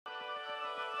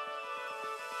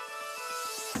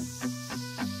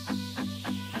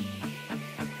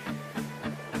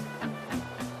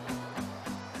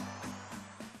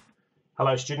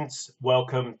Hello students,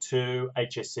 welcome to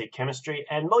HSC Chemistry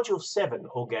and Module 7,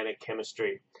 Organic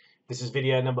Chemistry. This is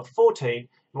video number 14 and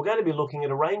we're going to be looking at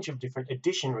a range of different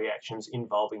addition reactions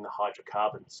involving the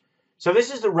hydrocarbons. So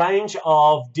this is the range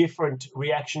of different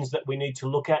reactions that we need to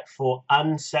look at for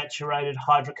unsaturated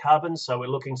hydrocarbons. So we're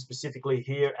looking specifically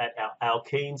here at our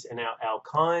alkenes and our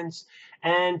alkynes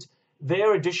and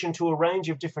their addition to a range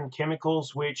of different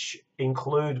chemicals which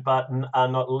include but are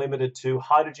not limited to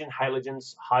hydrogen,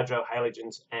 halogens,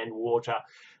 hydrohalogens, and water.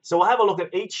 So we'll have a look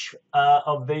at each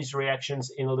of these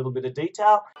reactions in a little bit of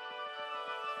detail.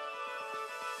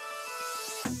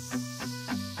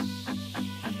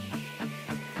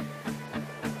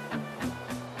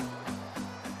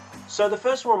 So the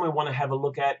first one we want to have a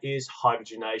look at is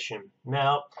hydrogenation.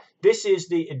 Now, this is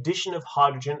the addition of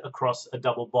hydrogen across a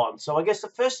double bond. So I guess the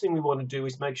first thing we want to do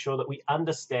is make sure that we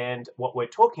understand what we're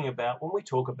talking about when we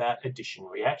talk about addition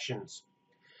reactions.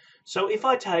 So if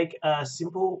I take a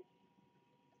simple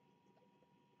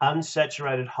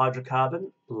unsaturated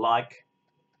hydrocarbon like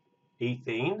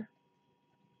ethene,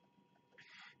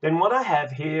 then what I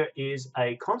have here is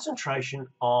a concentration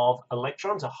of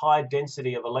electrons, a high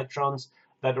density of electrons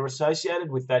that are associated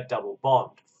with that double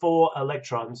bond, 4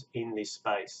 electrons in this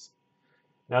space.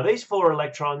 Now these 4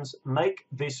 electrons make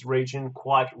this region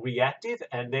quite reactive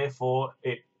and therefore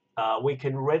we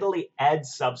can readily add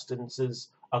substances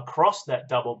across that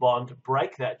double bond,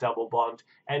 break that double bond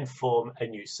and form a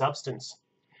new substance.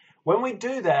 When we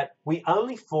do that, we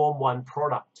only form one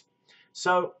product.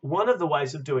 So one of the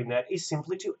ways of doing that is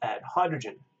simply to add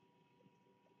hydrogen.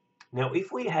 Now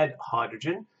if we had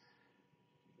hydrogen,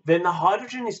 then the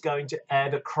hydrogen is going to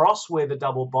add across where the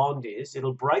double bond is.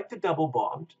 It'll break the double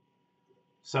bond.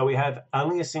 So we have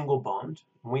only a single bond.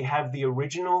 We have the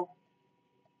original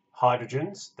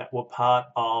hydrogens that were part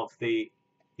of the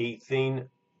ethene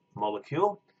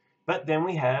molecule. But then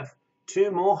we have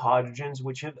 2 more hydrogens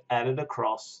which have added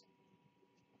across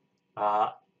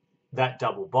that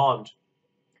double bond.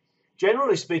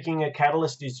 Generally speaking, a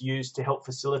catalyst is used to help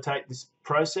facilitate this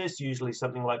process, usually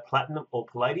something like platinum or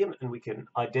palladium, and we can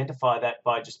identify that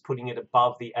by just putting it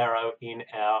above the arrow in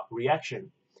our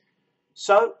reaction.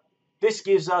 So this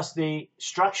gives us the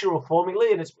structural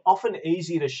formulae, and it's often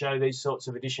easy to show these sorts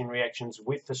of addition reactions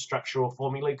with the structural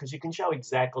formulae because you can show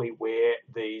exactly where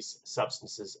these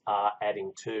substances are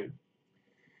adding to.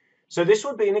 So this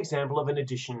would be an example of an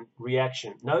addition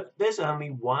reaction. Note there's only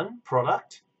one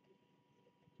product.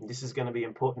 This is going to be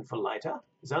important for later.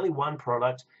 There's only one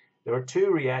product. There are 2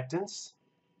 reactants.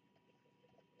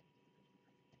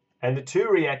 And the 2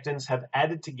 reactants have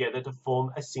added together to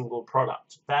form a single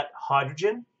product. That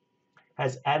hydrogen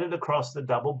has added across the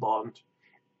double bond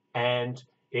and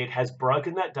it has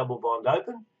broken that double bond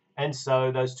open. And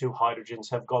so those 2 hydrogens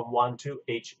have gone one to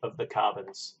each of the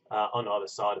carbons on either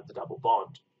side of the double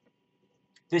bond.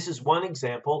 This is one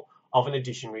example of an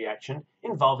addition reaction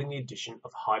involving the addition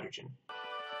of hydrogen.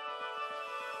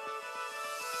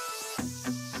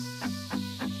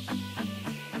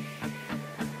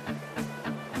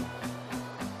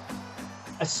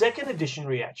 A second addition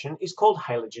reaction is called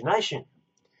halogenation.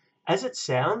 As it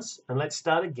sounds, and let's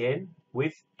start again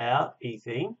with our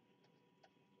ethene.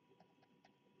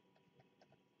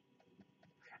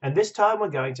 And this time we're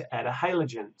going to add a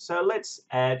halogen. So let's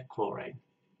add chlorine.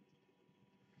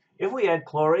 If we add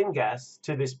chlorine gas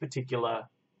to this particular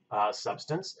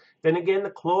substance, then again the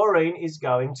chlorine is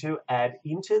going to add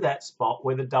into that spot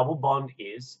where the double bond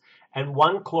is, and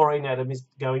one chlorine atom is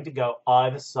going to go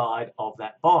either side of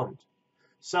that bond.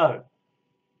 So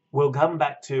we'll come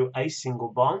back to a single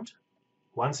bond.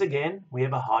 Once again, we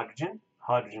have a hydrogen,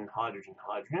 hydrogen, hydrogen,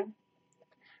 hydrogen.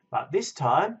 But this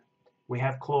time, we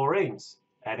have chlorines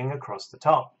adding across the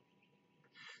top.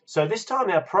 So this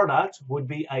time our product would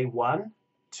be a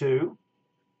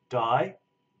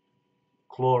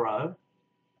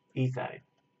 1,2-dichloroethane.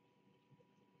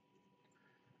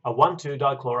 A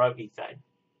 1,2-dichloroethane,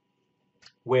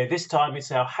 where this time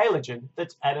it's our halogen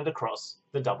that's added across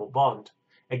the double bond.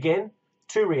 Again,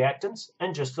 2 reactants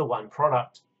and just the one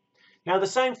product. Now the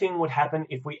same thing would happen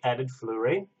if we added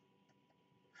fluorine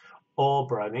or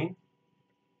bromine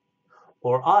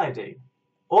or iodine,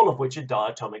 all of which are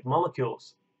diatomic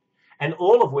molecules, and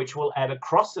all of which will add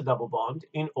across the double bond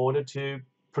in order to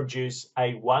produce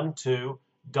a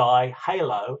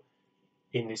 1,2-dihalo,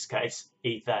 in this case,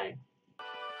 ethane.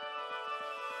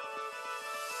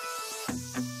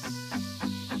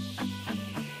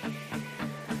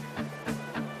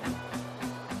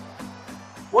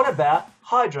 What about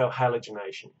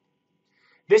hydrohalogenation?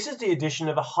 This is the addition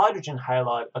of a hydrogen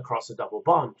halide across a double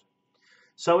bond.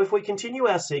 So if we continue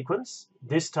our sequence,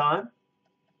 this time,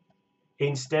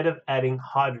 instead of adding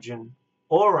hydrogen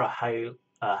or a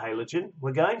halogen,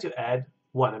 we're going to add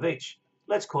one of each.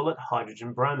 Let's call it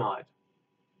hydrogen bromide.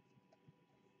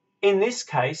 In this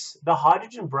case, the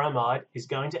hydrogen bromide is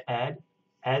going to add,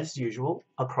 as usual,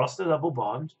 across the double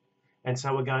bond, and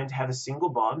so we're going to have a single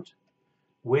bond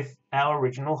with our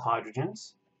original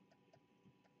hydrogens,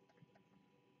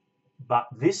 but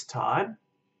this time,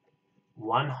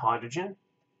 one hydrogen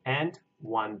and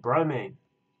one bromine.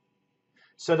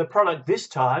 So the product this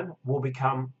time will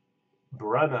become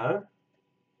bromoethane.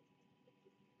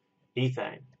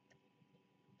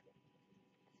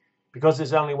 Because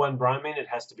there's only one bromine, it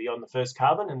has to be on the first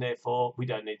carbon, and therefore we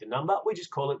don't need the number. We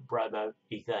just call it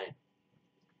bromoethane.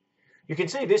 You can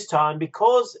see this time,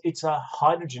 because it's a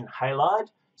hydrogen halide,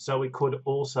 so we could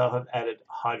also have added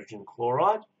hydrogen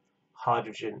chloride,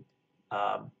 hydrogen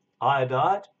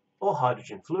iodide, or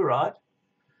hydrogen fluoride.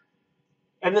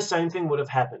 And the same thing would have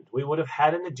happened. We would have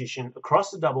had an addition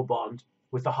across the double bond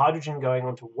with the hydrogen going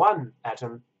onto one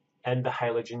atom and the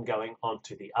halogen going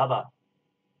onto the other.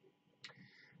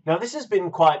 Now this has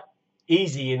been quite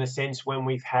easy in a sense when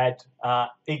we've had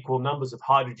equal numbers of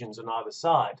hydrogens on either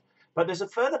side, but there's a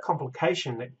further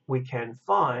complication that we can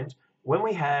find when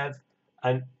we have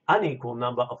an unequal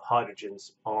number of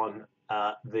hydrogens on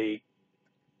the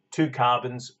two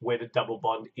carbons where the double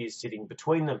bond is sitting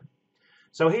between them.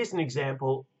 So here's an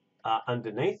example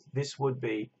underneath. This would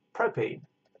be propene.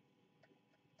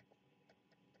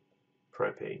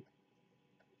 Propene.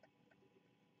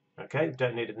 Okay,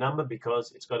 don't need a number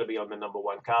because it's got to be on the number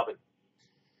one carbon.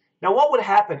 Now what would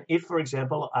happen if, for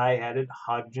example, I added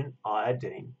hydrogen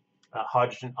iodide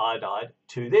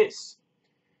to this?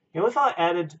 Now if I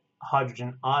added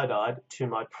hydrogen iodide to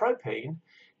my propene,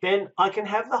 then I can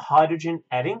have the hydrogen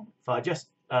adding, if I just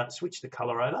switch the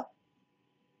color over,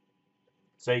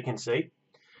 so you can see,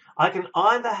 I can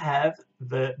either have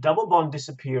the double bond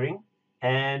disappearing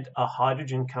and a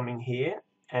hydrogen coming here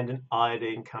and an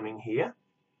iodine coming here,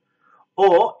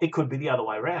 or it could be the other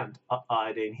way around, an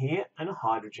iodine here and a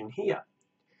hydrogen here.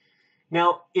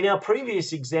 Now, in our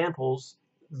previous examples,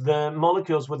 the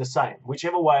molecules were the same.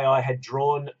 Whichever way I had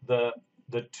drawn the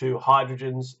two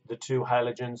hydrogens, the two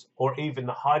halogens, or even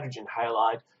the hydrogen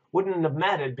halide wouldn't have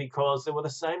mattered because there were the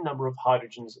same number of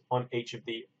hydrogens on each of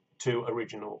the two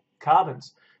original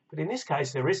carbons. But in this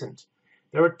case, there isn't.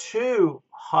 There are two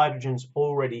hydrogens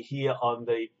already here on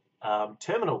the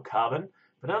terminal carbon,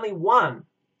 but only one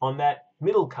on that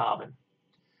middle carbon.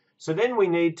 So then we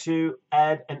need to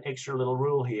add an extra little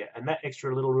rule here, and that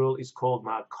extra little rule is called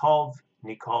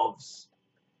Markov-Nikov's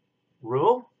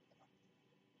rule.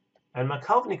 And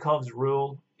Markov-Nikov's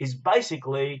rule is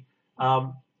basically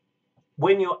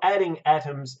when you're adding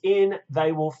atoms in,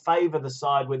 they will favor the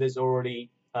side where there's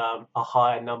already a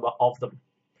higher number of them.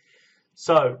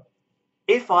 So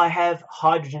if I have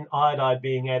hydrogen iodide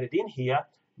being added in here,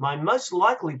 my most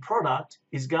likely product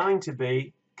is going to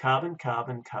be carbon,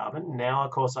 carbon, carbon. Now,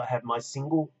 of course, I have my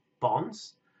single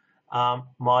bonds.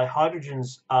 My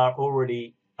hydrogens are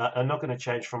already are not going to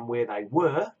change from where they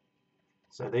were.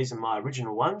 So these are my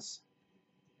original ones.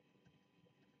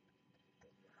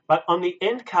 But on the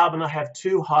end carbon, I have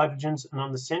two hydrogens, and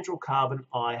on the central carbon,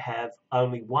 I have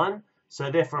only one.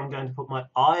 So therefore, I'm going to put my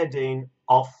iodine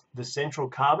off the central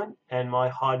carbon and my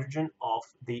hydrogen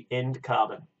off the end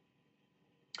carbon.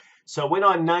 So when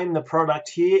I name the product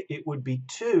here, it would be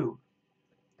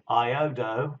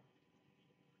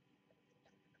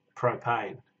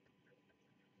 2-iodopropane.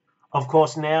 Of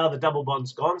course, now the double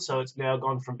bond's gone, so it's now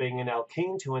gone from being an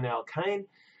alkene to an alkane,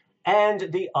 and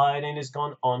the iodine has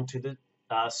gone onto the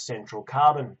central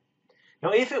carbon.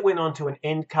 Now, if it went onto an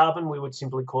end carbon, we would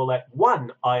simply call that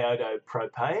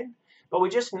 1-iodopropane, but we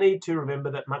just need to remember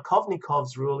that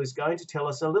Markov-Nikov's rule is going to tell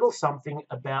us a little something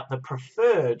about the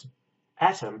preferred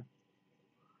atom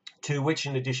to which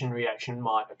an addition reaction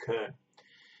might occur.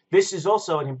 This is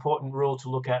also an important rule to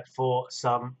look at for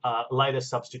some later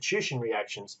substitution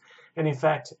reactions. And in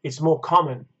fact, it's more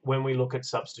common when we look at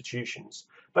substitutions.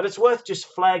 But it's worth just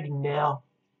flagging now,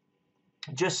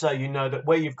 just so you know that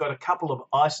where you've got a couple of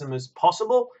isomers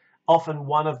possible, often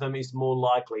one of them is more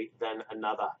likely than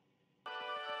another.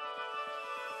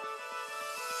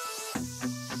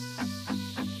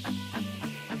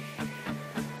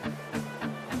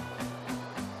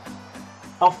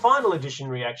 Our final addition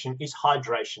reaction is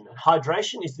hydration. And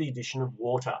hydration is the addition of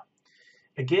water.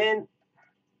 Again,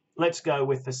 let's go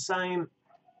with the same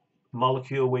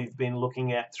molecule we've been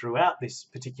looking at throughout this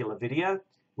particular video,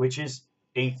 which is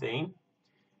ethene.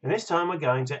 And this time we're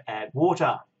going to add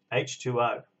water,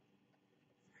 H2O.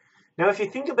 Now, if you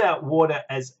think about water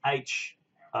as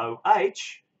HOH,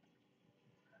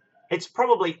 it's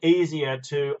probably easier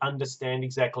to understand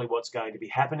exactly what's going to be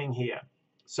happening here.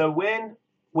 So when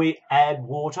we add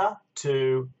water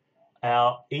to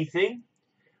our ethene,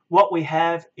 what we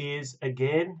have is,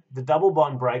 again, the double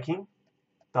bond breaking,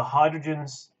 the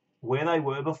hydrogens where they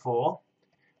were before,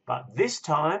 but this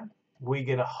time we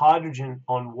get a hydrogen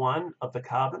on one of the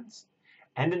carbons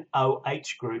and an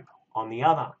OH group on the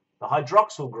other. The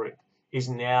hydroxyl group is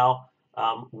now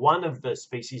one of the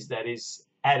species that is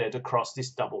added across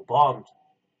this double bond.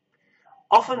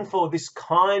 Often for this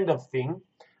kind of thing,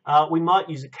 we might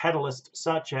use a catalyst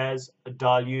such as a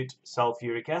dilute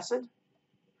sulfuric acid,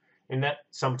 and that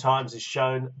sometimes is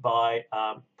shown by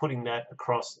putting that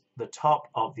across the top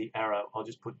of the arrow. I'll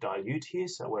just put dilute here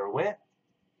so we're aware.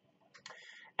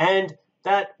 And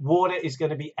that water is going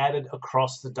to be added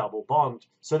across the double bond.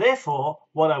 So therefore,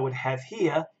 what I would have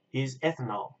here is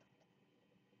ethanol.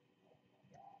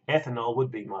 Ethanol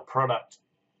would be my product.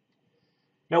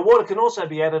 Now, water can also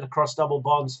be added across double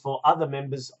bonds for other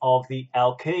members of the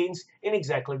alkenes in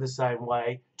exactly the same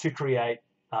way to create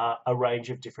a range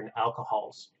of different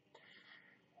alcohols.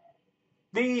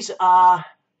 These are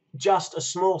just a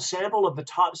small sample of the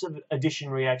types of addition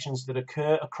reactions that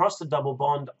occur across the double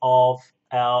bond of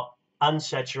our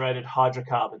unsaturated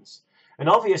hydrocarbons. And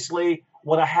obviously,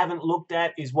 what I haven't looked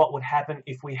at is what would happen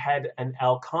if we had an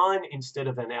alkyne instead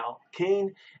of an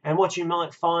alkene. And what you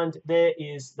might find there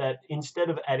is that instead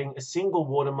of adding a single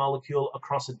water molecule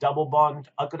across a double bond,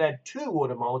 I could add two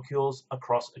water molecules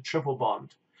across a triple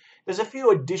bond. There's a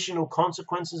few additional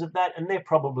consequences of that, and they're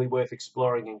probably worth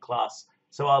exploring in class.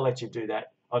 So I'll let you do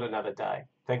that on another day.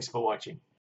 Thanks for watching.